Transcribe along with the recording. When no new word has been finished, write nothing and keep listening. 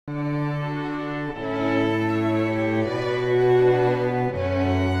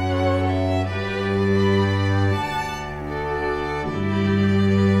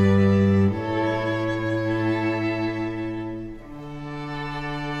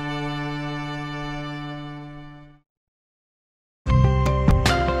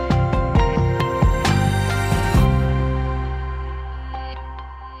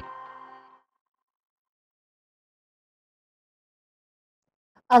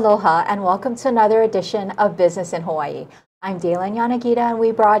Aloha and welcome to another edition of Business in Hawaii. I'm Dailyn Yanagida and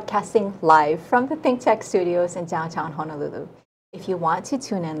we're broadcasting live from the ThinkTech studios in downtown Honolulu. If you want to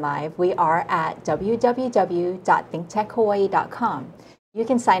tune in live, we are at www.thinktechhawaii.com. You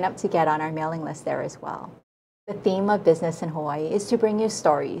can sign up to get on our mailing list there as well. The theme of Business in Hawaii is to bring you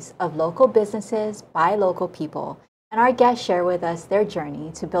stories of local businesses by local people, and our guests share with us their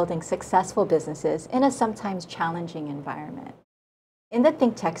journey to building successful businesses in a sometimes challenging environment. In the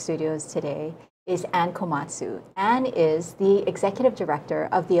ThinkTech studios today is Anne Komatsu. Anne is the Executive Director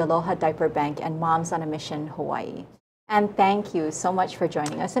of the Aloha Diaper Bank and Moms on a Mission Hawaii. And thank you so much for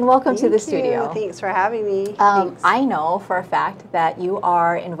joining us and welcome to the studio. Thanks for having me. I know for a fact that you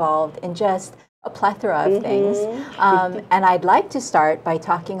are involved in just a plethora of things. And I'd like to start by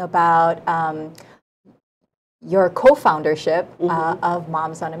talking about your co-foundership of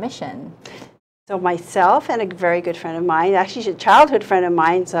Moms on a Mission. So myself and a very good friend of mine, actually she's a childhood friend of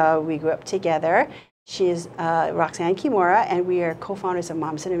mine, so we grew up together. She's Roxanne Kimura, and we are co-founders of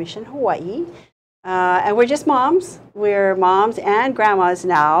Moms on a Mission Hawaii. And we're just moms. We're moms and grandmas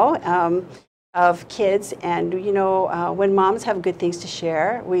now of kids. And, you know, when moms have good things to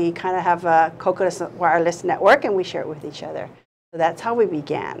share, we kind of have a Cocoa Wireless network, and we share it with each other. So that's how we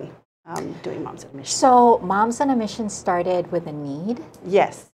began doing Moms on a Mission. So Moms on a Mission started with a need?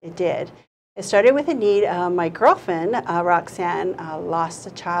 Yes, it did. It started with a need. My girlfriend, Roxanne, lost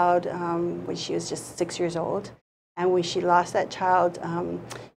a child when she was just 6 years old. And when she lost that child,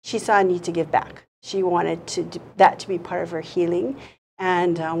 she saw a need to give back. She wanted that to be part of her healing.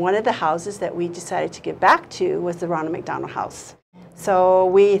 And one of the houses that we decided to give back to was the Ronald McDonald House. So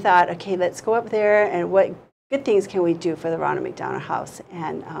we thought, okay, let's go up there, and what good things can we do for the Ronald McDonald House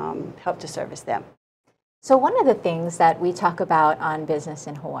and help to service them. So one of the things that we talk about on Business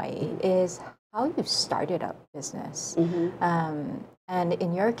in Hawaii is how you started up business. And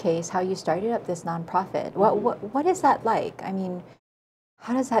in your case, how you started up this nonprofit. What is that like? I mean,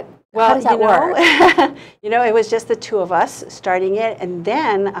 how does that work? You know, it was just the two of us starting it. And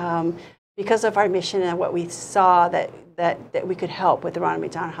then because of our mission and what we saw that we could help with the Ronald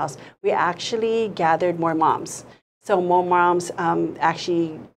McDonald House, we actually gathered more moms. So more moms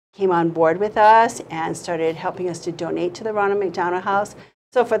actually came on board with us and started helping us to donate to the Ronald McDonald House.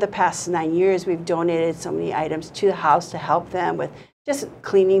 So for the past 9 years, we've donated so many items to the house to help them with just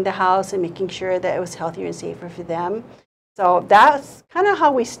cleaning the house and making sure that it was healthier and safer for them. So that's kind of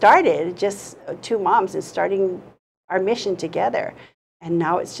how we started, just two moms and starting our mission together. And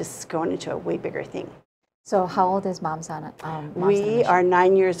now it's just grown into a way bigger thing. So how old is Moms on a Mission? We are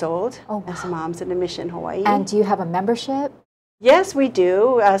 9 years old as wow. Moms on a Mission Hawaii. And do you have a membership? Yes, we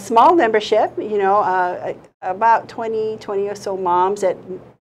do. A small membership, you know, about 20 or so moms that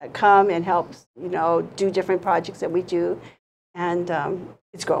come and help, you know, do different projects that we do. And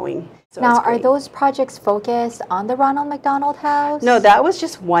it's growing. So now, are those projects focused on the Ronald McDonald House? No, that was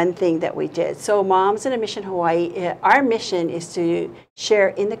just one thing that we did. So Moms on a Mission Hawaii, our mission is to share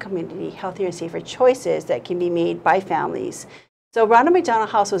in the community healthier and safer choices that can be made by families. So Ronald McDonald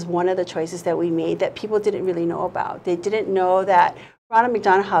House was one of the choices that we made that people didn't really know about. They didn't know that Ronald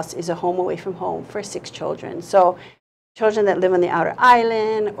McDonald House is a home away from home for 6 children. So children that live on the outer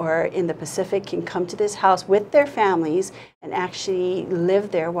island or in the Pacific can come to this house with their families and actually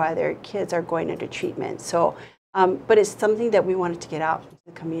live there while their kids are going under treatment. So, but it's something that we wanted to get out into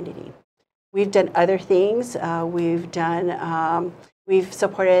the community. We've done other things. We've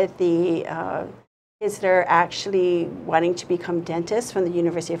supported the kids that are actually wanting to become dentists from the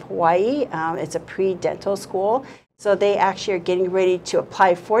University of Hawaii. It's a pre-dental school. So they actually are getting ready to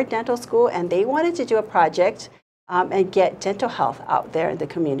apply for dental school, and they wanted to do a project and get dental health out there in the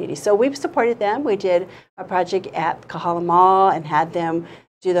community. So we've supported them. We did a project at Kahala Mall and had them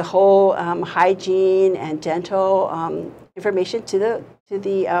do the whole hygiene and dental information to the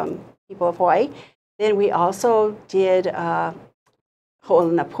people of Hawaii. Then we also did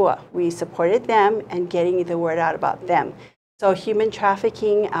Ho'olanapua. We supported them and getting the word out about them. So human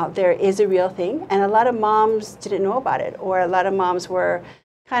trafficking out there is a real thing, and a lot of moms didn't know about it, or a lot of moms were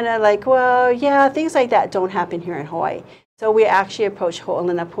kind of like, well, yeah, things like that don't happen here in Hawaii. So we actually approached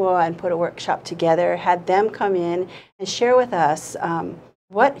Ho'olanapua and put a workshop together, had them come in and share with us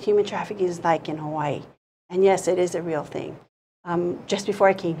what human trafficking is like in Hawaii. And yes, it is a real thing. Just before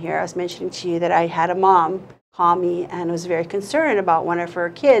I came here, I was mentioning to you that I had a mom call me and was very concerned about one of her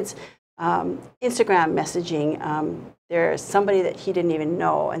kids Instagram messaging. There's somebody that he didn't even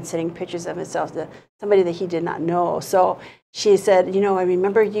know and sending pictures of himself to somebody that he did not know. So she said, you know, I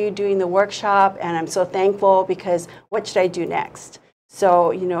remember you doing the workshop and I'm so thankful because what should I do next?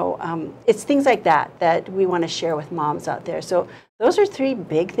 So, it's things like that that we want to share with moms out there. So those are three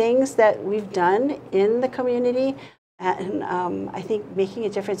big things that we've done in the community. And I think making a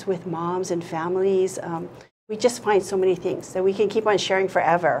difference with moms and families, we just find so many things that we can keep on sharing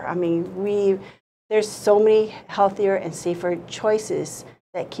forever. I mean, there's so many healthier and safer choices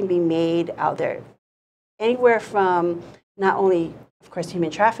that can be made out there. Anywhere from not only, of course, human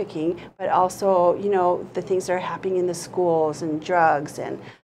trafficking, but also, the things that are happening in the schools and drugs and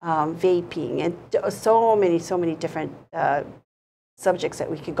vaping and so many different subjects that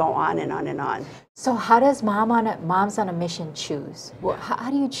we could go on and on and on. So how does Moms on a Mission choose? Well,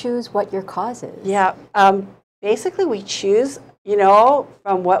 how do you choose what your cause is? Yeah, basically we choose,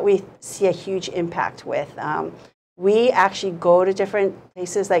 from what we see a huge impact with. We actually go to different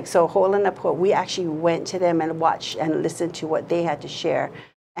places, like so Ho'olanapoa, we actually went to them and watched and listened to what they had to share.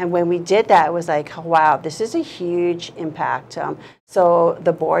 And when we did that, it was like, wow, this is a huge impact. So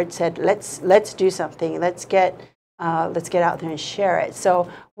the board said, let's do something. Let's get out there and share it. So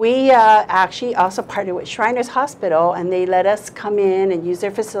we actually also partnered with Shriners Hospital, and they let us come in and use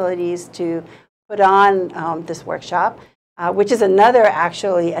their facilities to put on this workshop. Which is another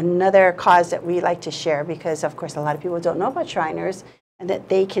cause that we like to share, because of course a lot of people don't know about Shriners, and that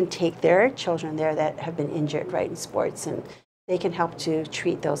they can take their children there that have been injured, right, in sports, and they can help to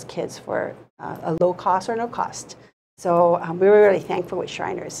treat those kids for a low cost or no cost. So we were really thankful with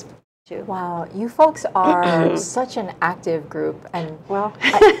Shriners too. Wow, you folks are such an active group, and well,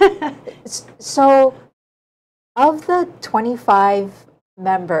 so of the 25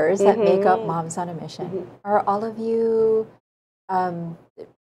 members that make up Moms on a Mission, are all of you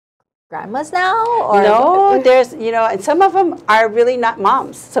grandmas now? Or no, there's, and some of them are really not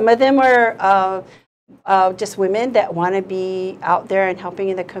moms. Some of them are just women that want to be out there and helping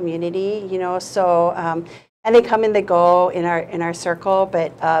in the community, so, and they come and they go in our circle,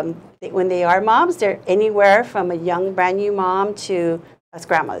 but when they are moms, they're anywhere from a young, brand new mom to us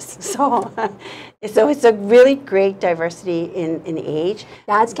grandmas. So, it's a really great diversity in age.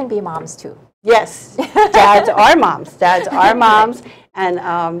 Dads can be moms too. Yes, dads are moms. Dads are moms, and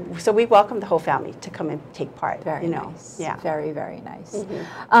so we welcome the whole family to come and take part. Very nice. Yeah, very nice.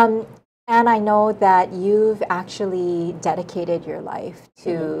 And I know that you've actually dedicated your life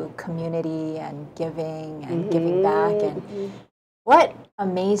to community and giving back, and what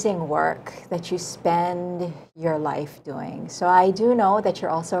amazing work that you spend your life doing. So I do know that you're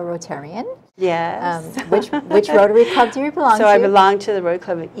also a Rotarian. Yes. Which Rotary Club do you belong to? So I belong to the Rotary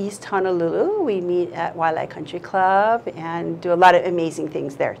Club of East Honolulu. We meet at Waialae Country Club and do a lot of amazing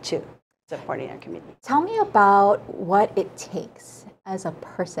things there too, supporting our community. Tell me about what it takes as a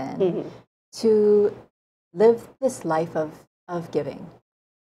person to live this life of giving.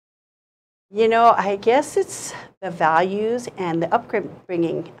 I guess it's the values and the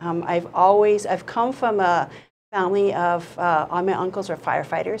upbringing. I've come from a family of, all my uncles were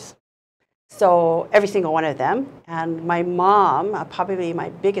firefighters. So every single one of them. And my mom, probably my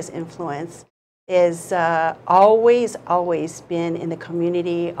biggest influence, is always been in the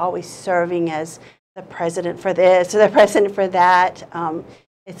community, always serving as the president for this or the president for that.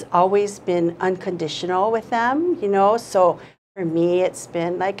 It's always been unconditional with them, so for me, it's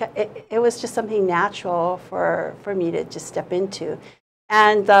been like, it was just something natural for me to just step into.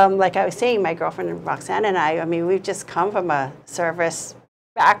 And like I was saying, my girlfriend Roxanne and I mean, we've just come from a service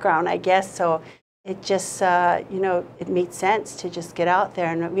background, I guess. So it just, it made sense to just get out there.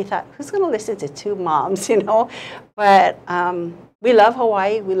 And we thought, who's going to listen to two moms, But we love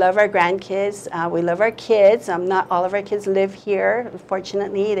Hawaii. We love our grandkids. We love our kids. Not all of our kids live here.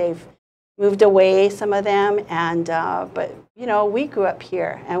 Fortunately, they've moved away, some of them, and but we grew up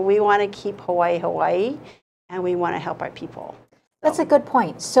here, and we want to keep Hawaii, and we want to help our people. That's a good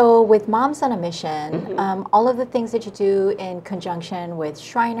point. So with Moms on a Mission, all of the things that you do in conjunction with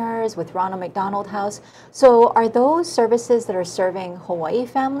Shriners, with Ronald McDonald House, so are those services that are serving Hawaii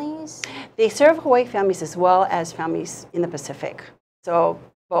families? They serve Hawaii families as well as families in the Pacific. So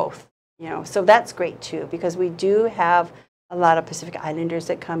both, so that's great too, because we do have a lot of Pacific Islanders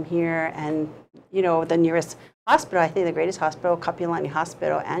that come here, and the nearest hospital, I think the greatest hospital, Kapiolani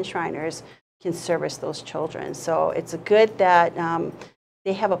Hospital and Shriners, can service those children. So it's good that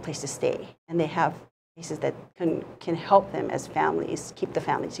they have a place to stay, and they have places that can help them as families, keep the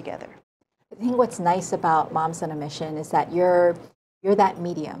family together. I think what's nice about Moms on a Mission is that you're that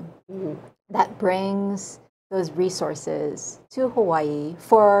medium that brings those resources to Hawaii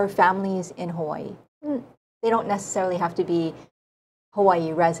for families in Hawaii. They don't necessarily have to be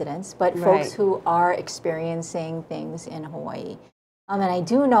Hawaii residents, but folks who are experiencing things in Hawaii. And I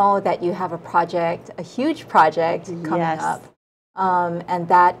do know that you have a project, a huge project coming up And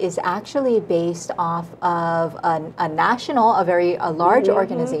that is actually based off of a national, a large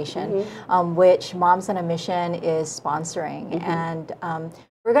organization, which Moms on a Mission is sponsoring. And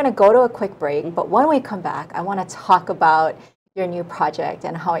we're going to go to a quick break, but when we come back, I want to talk about your new project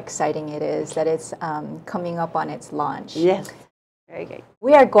and how exciting it is that it's coming up on its launch. Yes, very good.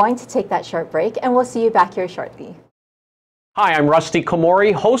 We are going to take that short break, and we'll see you back here shortly. Hi, I'm Rusty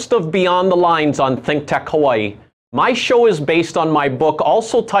Komori, host of Beyond the Lines on ThinkTech Hawaii. My show is based on my book,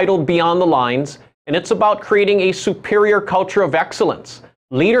 also titled Beyond the Lines, and it's about creating a superior culture of excellence,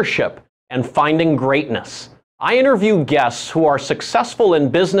 leadership, and finding greatness. I interview guests who are successful in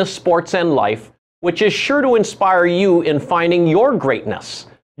business, sports, and life, which is sure to inspire you in finding your greatness.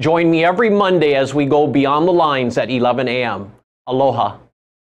 Join me every Monday as we go Beyond the Lines at 11 a.m. Aloha.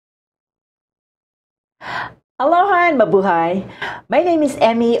 Aloha and mabuhay. My name is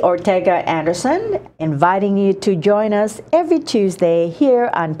Emmy Ortega Anderson, inviting you to join us every Tuesday here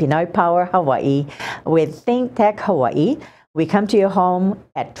on Pinoy Power Hawaii with ThinkTech Hawaii. We come to your home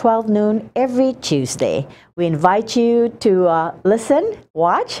at 12 noon every Tuesday. We invite you to listen,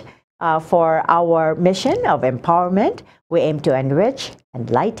 watch for our mission of empowerment. We aim to enrich,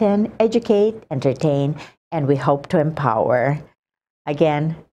 enlighten, educate, entertain, and we hope to empower.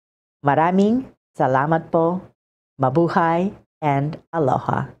 Again, maraming salamat po. Mabuhay and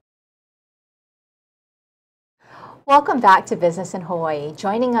aloha. Welcome back to Business in Hawaii.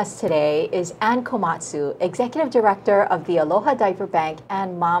 Joining us today is Anne Komatsu, Executive Director of the Aloha Diaper Bank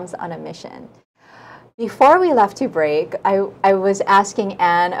and Moms on a Mission. Before we left to break, I was asking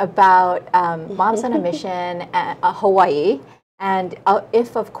Anne about Moms on a Mission at Hawaii, and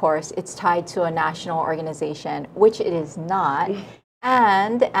if, of course, it's tied to a national organization, which it is not.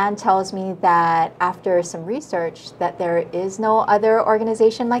 And Anne tells me that after some research that there is no other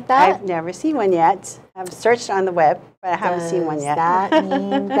organization like that. I've never seen one yet. I've searched on the web, but I haven't seen one yet. Does that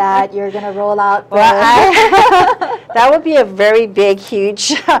mean that you're going to roll out the... Well, that would be a very big,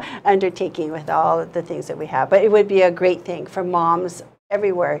 huge undertaking with all of the things that we have. But it would be a great thing for moms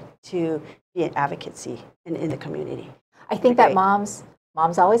everywhere to be an advocacy in the community. I think that moms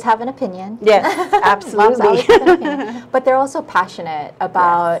always have an opinion. Yes, absolutely. Moms always have an opinion. But they're also passionate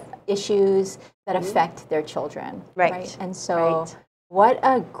about issues that affect their children. Right. And so what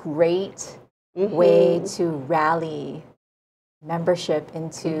a great way to rally membership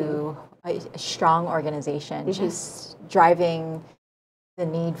into a strong organization, just driving the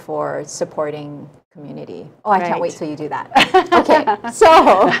need for supporting community. Oh, I can't wait till you do that. Okay,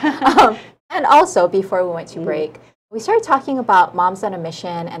 so, and also before we went to break, we started talking about Moms on a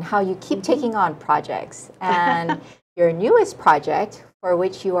Mission and how you keep taking on projects. And your newest project, for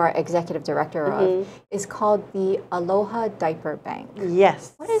which you are executive director of, is called the Aloha Diaper Bank.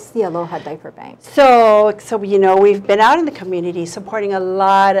 Yes. What is the Aloha Diaper Bank? So you know, we've been out in the community supporting a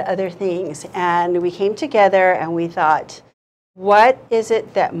lot of other things. And we came together and we thought, what is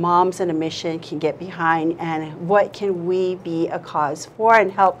it that Moms on a Mission can get behind, and what can we be a cause for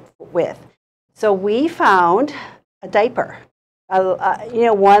and help with? So we found a diaper, you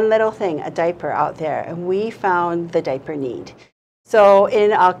know, one little thing, a diaper out there, and we found the diaper need. So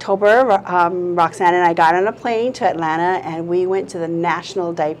in October, Roxanne and I got on a plane to Atlanta, and we went to the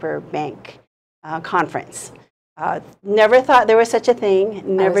National Diaper Bank Conference. Never thought there was such a thing.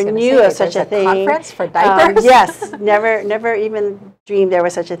 Never knew of such a thing. Conference for diapers? Yes, never even dreamed there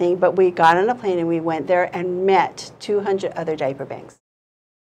was such a thing. But we got on a plane and we went there and met 200 other diaper banks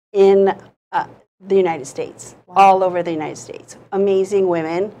in the United States, all over the United States. Amazing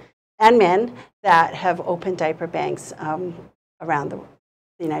women and men that have opened diaper banks around the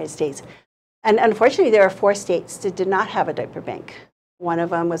United States. And unfortunately, there are 4 states that did not have a diaper bank. One of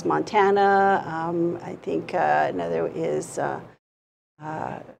them was Montana. I think another is,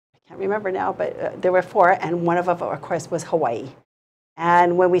 I can't remember now, but there were 4, and one of them, of course, was Hawaii.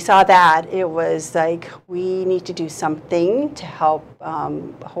 And when we saw that, it was like, we need to do something to help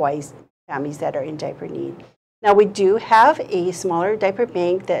Hawaii's families that are in diaper need. Now, we do have a smaller diaper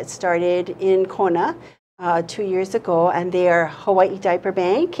bank that started in Kona 2 years ago, and they are Hawaii Diaper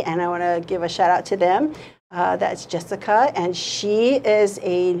Bank, and I want to give a shout out to them. That's Jessica, and she is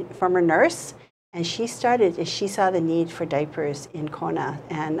a former nurse, and she saw the need for diapers in Kona,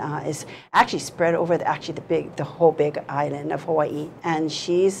 and is actually spread over the whole big island of Hawaii. And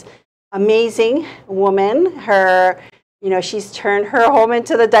she's amazing woman. You know, she's turned her home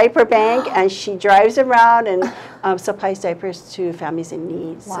into the diaper bank, and she drives around and supplies diapers to families in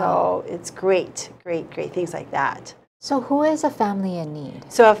need. Wow. So it's great things like that. So who is a family in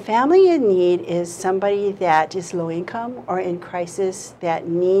need? So a family in need is somebody that is low income or in crisis that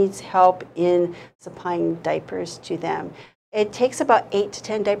needs help in supplying diapers to them. it takes about 8 to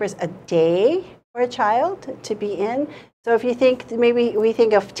 10 diapers a day for a child to be in. So if you think, maybe we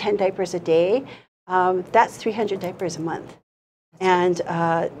think of 10 diapers a day, that's 300 diapers a month. And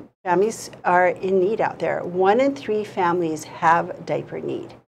families are in need out there. 1 in 3 families have diaper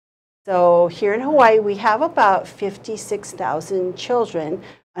need. So here in Hawaii, we have about 56,000 children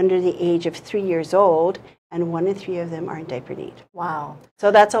under the age of 3 years old, and 1 in 3 of them are in diaper need. Wow. So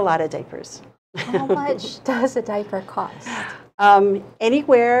that's a lot of diapers. How much does a diaper cost?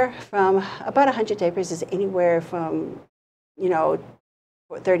 Anywhere from about 100 diapers is anywhere from, you know,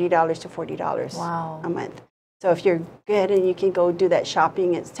 $30 to $40 Wow. a month. So if you're good and you can go do that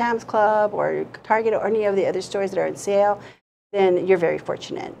shopping at Sam's Club or Target or any of the other stores that are on sale, then you're very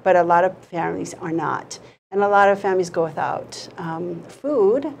fortunate. But a lot of families are not. And a lot of families go without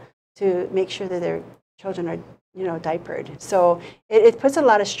food to make sure that their children are, you know, diapered. So it puts a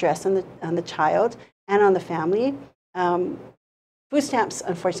lot of stress on the child and on the family. Food stamps,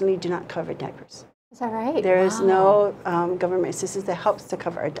 unfortunately, do not cover diapers. Is that right? There is no government assistance that helps to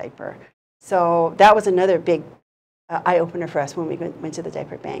cover a diaper. So that was another big eye-opener for us when we went to the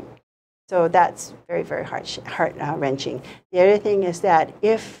diaper bank. So that's very, very heart-wrenching. The other thing is that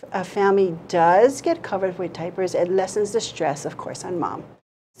if a family does get covered with diapers, it lessens the stress, of course, on mom.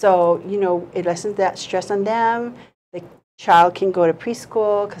 So, you know, it lessens that stress on them. The child can go to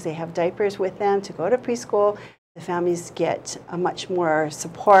preschool because they have diapers with them to go to preschool. The families get a much more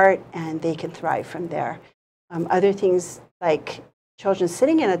support and they can thrive from there. Other things like children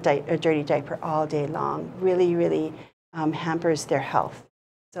sitting in a dirty diaper all day long really, really hampers their health.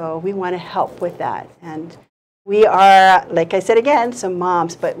 So we want to help with that. And we are, like I said again, some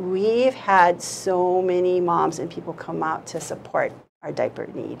moms, but we've had so many moms and people come out to support our diaper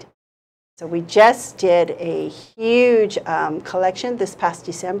need. So we just did a huge collection this past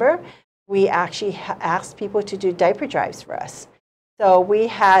December. We actually asked people to do diaper drives for us. So we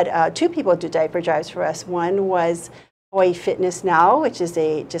had 2 people do diaper drives for us. One was Hawaii Fitness Now, which is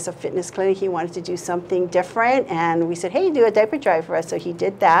just a fitness clinic. He wanted to do something different, and we said, hey, do a diaper drive for us. So he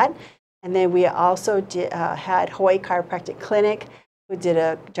did that. And then we also had Hawaii Chiropractic Clinic, who did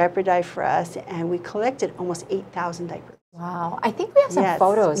a diaper drive for us, and we collected almost 8,000 diapers. Wow. I think we have some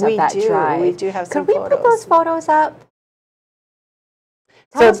photos of that drive. We do have some photos. Could we put those photos up?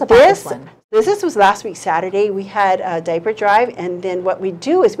 Tell us about this one. This was last week, Saturday. We had a diaper drive, and then what we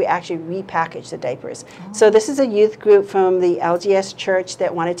do is we actually repackage the diapers. Oh. So this is a youth group from the LDS church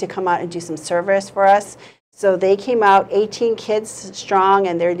that wanted to come out and do some service for us. So they came out, 18 kids strong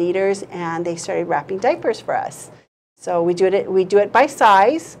and their leaders, and they started wrapping diapers for us. So we do it by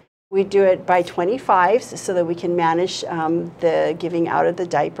size. We do it by 25s so that we can manage the giving out of the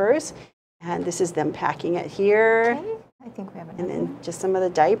diapers. And this is them packing it here. Okay. I think we have another. And then just some of the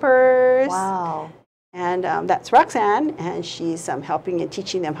diapers. Wow. And that's Roxanne, and she's helping and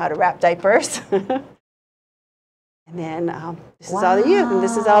teaching them how to wrap diapers. And then this is all the youth, and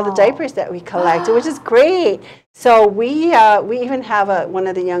this is all the diapers that we collected, which is great. So we even have one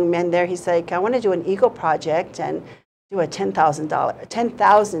of the young men there. He's like, I want to do an Eagle project and do a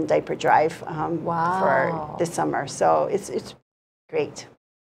 $10,000 diaper drive for this summer. So it's great.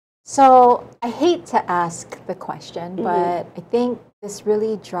 So I hate to ask the question, but I think this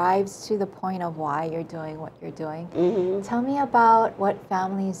really drives to the point of why you're doing what you're doing. Tell me about what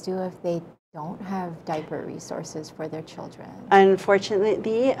families do if they don't have diaper resources for their children. Unfortunately,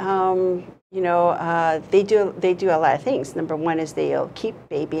 they do a lot of things. Number one is they'll keep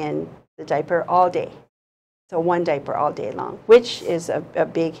baby in the diaper all day. So 1 diaper all day long, which is a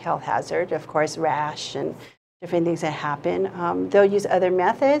big health hazard, of course, rash and different things that happen. They'll use other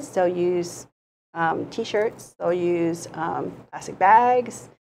methods. They'll use T-shirts. They'll use plastic bags.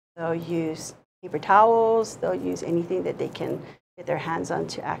 They'll use paper towels. They'll use anything that they can get their hands on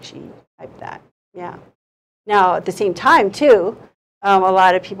to actually wipe that. Yeah. Now, at the same time, too, a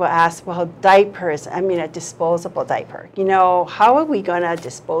lot of people ask, well, diapers, I mean, a disposable diaper. You know, how are we going to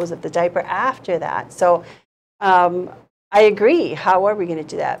dispose of the diaper after that? So I agree. How are we going to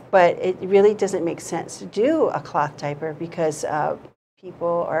do that? But it really doesn't make sense to do a cloth diaper because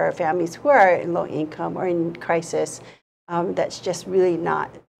people or families who are in low income or in crisis, that's just really not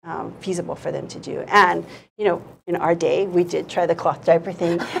feasible for them to do. And, you know, in our day, we did try the cloth diaper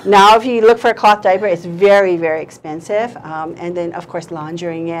thing. Now, if you look for a cloth diaper, it's very, very expensive. And then, of course,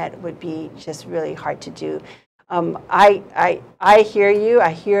 laundering it would be just really hard to do. I hear you.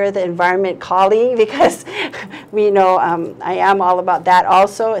 I hear the environment calling because we know I am all about that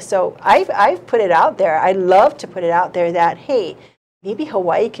also. So I've put it out there. I love to put it out there that, hey, maybe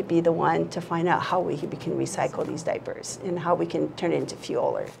Hawaii could be the one to find out how we can recycle these diapers and how we can turn it into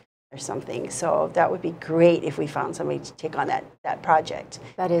fuel or or something. So that would be great if we found somebody to take on that project.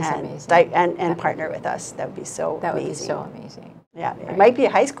 That is and amazing. And partner with us. That would be so amazing. That would be so amazing. Yeah, it might be a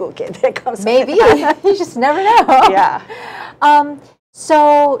high school kid that comes. Maybe. You just never know. Yeah.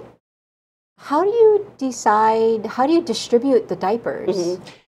 So how do you decide, how do you distribute the diapers? Mm-hmm.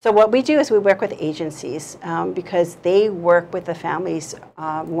 So what we do is we work with agencies because they work with the families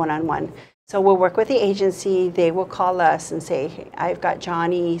one-on-one. So we'll work with the agency. They will call us and say, hey, I've got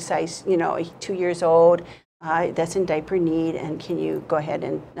Johnny, size 2 years old, that's in diaper need, and can you go ahead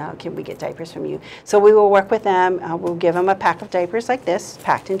and can we get diapers from you? So we will work with them. We'll give them a pack of diapers like this,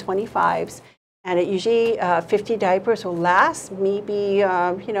 packed in 25s, and it usually 50 diapers will last maybe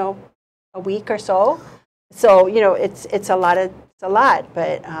a week or so. So it's a lot,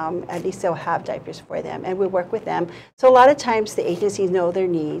 but at least they'll have diapers for them, and we work with them. So a lot of times the agencies know their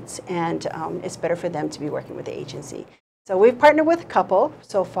needs, and it's better for them to be working with the agency. So we've partnered with a couple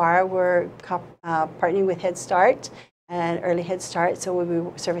so far. We're partnering with Head Start and Early Head Start, so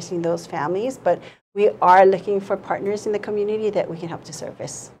we'll be servicing those families. But we are looking for partners in the community that we can help to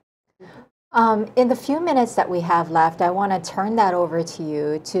service. In the few minutes that we have left, I want to turn that over to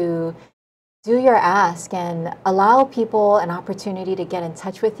you to do your ask and allow people an opportunity to get in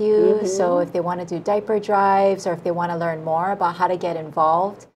touch with you. Mm-hmm. So if they want to do diaper drives or if they want to learn more about how to get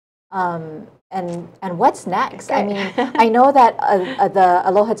involved, and what's next? Okay. I mean, I know that the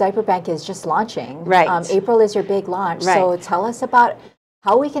Aloha Diaper Bank is just launching. Right. April is your big launch. Right. So tell us about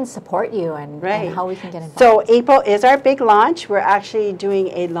how we can support you and how we can get involved. So April is our big launch. We're actually doing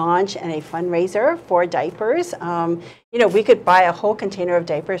a launch and a fundraiser for diapers. We could buy a whole container of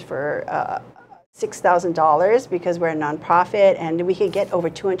diapers for $6,000 because we're a nonprofit, and we could get over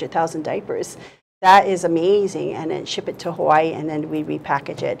 200,000 diapers. That is amazing, and then ship it to Hawaii, and then we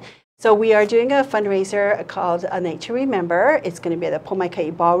repackage it. So we are doing a fundraiser called A Night to Remember. It's going to be at the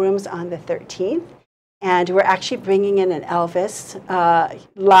Pomaikai Ballrooms on the 13th. And we're actually bringing in an Elvis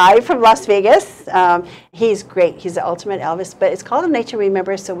live from Las Vegas. He's great. He's the ultimate Elvis. But it's called A Night to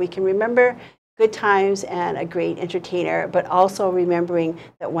Remember, so we can remember good times and a great entertainer, but also remembering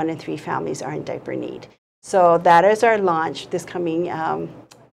that 1 in 3 families are in diaper need. So that is our launch this coming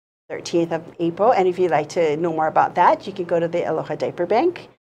 13th of April. And if you'd like to know more about that, you can go to the Aloha Diaper Bank,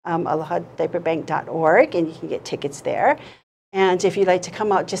 alohadiaperbank.org, and you can get tickets there. And if you'd like to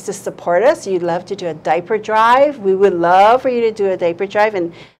come out just to support us, you'd love to do a diaper drive, we would love for you to do a diaper drive.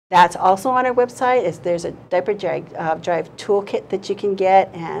 And that's also on our website. There's a diaper drive toolkit that you can get,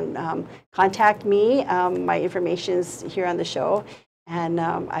 and contact me. My information's here on the show, and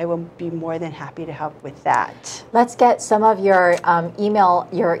I will be more than happy to help with that. Let's get some of your email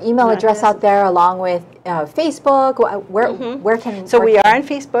address out there, along with Facebook. Where can? So we are on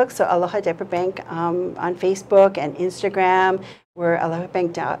Facebook. So Aloha Diaper Bank on Facebook and Instagram. We're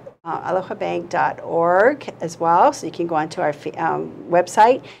alohabank.org as well. So you can go onto our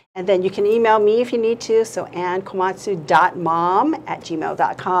website, and then you can email me if you need to. So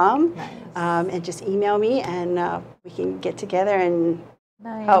annekomatsu.mom@gmail.com. Nice. And just email me, and we can get together and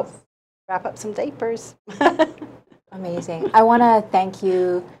help wrap up some diapers. Amazing. I want to thank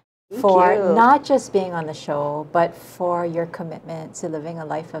you for not just being on the show, but for your commitment to living a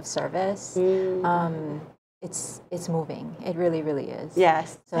life of service. It's moving. It really, really is.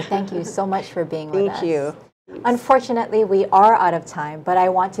 Yes. So thank you so much for being with us. Thank you. Unfortunately, we are out of time, but I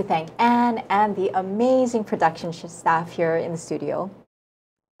want to thank Anne and the amazing production staff here in the studio.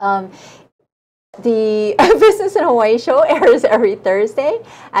 The Business in Hawaii show airs every Thursday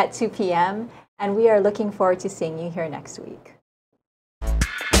at 2 p.m., and we are looking forward to seeing you here next week.